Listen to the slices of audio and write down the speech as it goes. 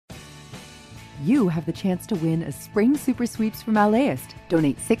you have the chance to win a spring super sweeps from LAist.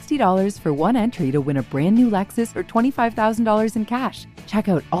 Donate $60 for one entry to win a brand new Lexus or $25,000 in cash. Check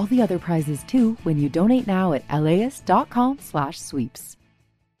out all the other prizes too when you donate now at LAist.com/sweeps.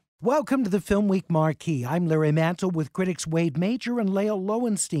 Welcome to the Film Week Marquee. I'm Larry Mantle with critics Wade Major and Lael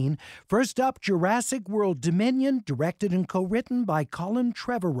Lowenstein. First up, Jurassic World Dominion, directed and co-written by Colin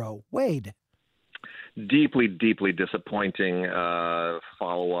Trevorrow. Wade. Deeply, deeply disappointing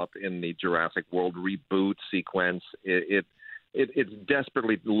follow-up in the Jurassic World reboot sequence. It's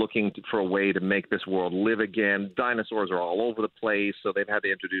desperately looking for a way to make this world live again. Dinosaurs are all over the place, so they've had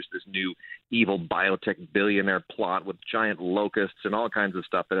to introduce this new evil biotech billionaire plot with giant locusts and all kinds of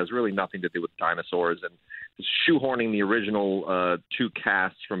stuff that has really nothing to do with dinosaurs. And shoehorning the original two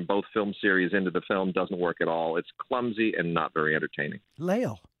casts from both film series into the film doesn't work at all. It's clumsy and not very entertaining.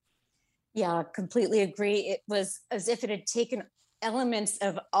 Lael. Yeah, completely agree. It was as if it had taken elements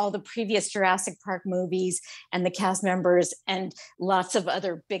of all the previous Jurassic Park movies and the cast members and lots of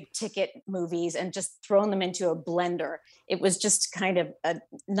other big ticket movies and just thrown them into a blender. It was just kind of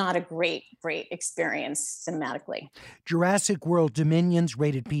not a great experience cinematically. Jurassic World Dominions,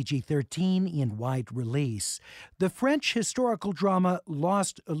 rated PG-13 in wide release. The French historical drama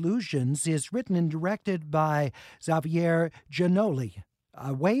Lost Illusions is written and directed by Xavier Giannoli.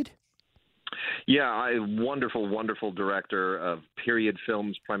 Wade? Yeah, wonderful, wonderful director of period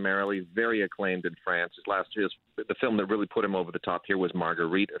films, primarily very acclaimed in France. The film that really put him over the top here was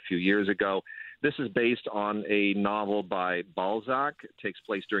Marguerite a few years ago. This is based on a novel by Balzac. It takes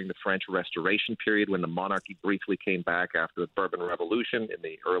place during the French Restoration period when the monarchy briefly came back after the Bourbon Revolution in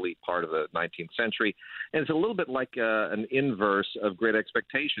the early part of the 19th century. And it's a little bit like an inverse of Great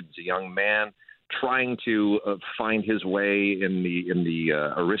Expectations, a young man trying to find his way in the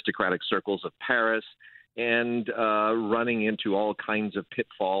aristocratic circles of Paris and running into all kinds of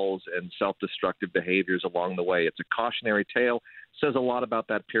pitfalls and self-destructive behaviors along the way. It's a cautionary tale, says a lot about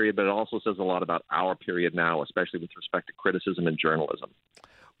that period, but it also says a lot about our period now, especially with respect to criticism and journalism.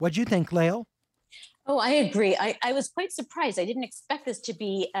 What'd you think, Lael? Oh, I agree. I was quite surprised. I didn't expect this to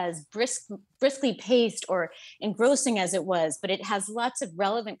be as briskly paced or engrossing as it was, but it has lots of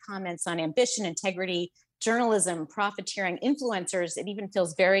relevant comments on ambition, integrity, journalism, profiteering, influencers. It even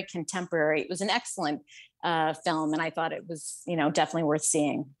feels very contemporary. It was an excellent film, and I thought it was, definitely worth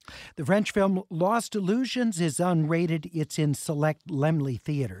seeing. The French film Lost Illusions is unrated. It's in select Laemmle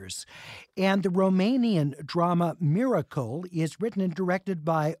theaters. And the Romanian drama Miracle is written and directed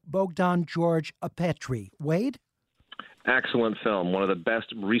by Bogdan George Petri. Wade? Excellent film. One of the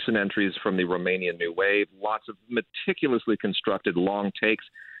best recent entries from the Romanian New Wave. Lots of meticulously constructed long takes.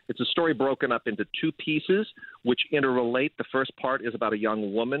 It's a story broken up into two pieces, which interrelate. The first part is about a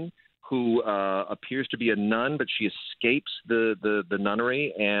young woman who appears to be a nun, but she escapes the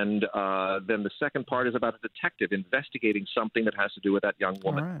nunnery. And then the second part is about a detective investigating something that has to do with that young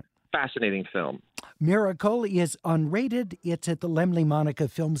woman. Right. Fascinating film. Miracle is unrated. It's at the Laemmle Monica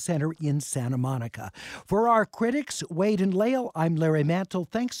Film Center in Santa Monica. For our critics, Wade and Lael, I'm Larry Mantle.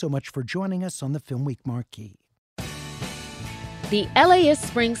 Thanks so much for joining us on the Film Week Marquee. The LAist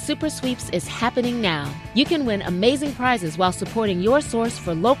Spring Super Sweeps is happening now. You can win amazing prizes while supporting your source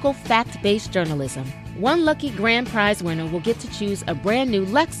for local fact-based journalism. One lucky grand prize winner will get to choose a brand new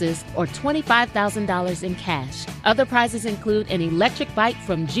Lexus or $25,000 in cash. Other prizes include an electric bike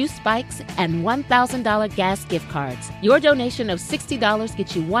from Juice Bikes and $1,000 gas gift cards. Your donation of $60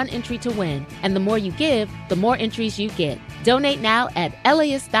 gets you one entry to win, and the more you give, the more entries you get. Donate now at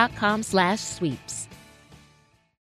LAist.com/sweeps.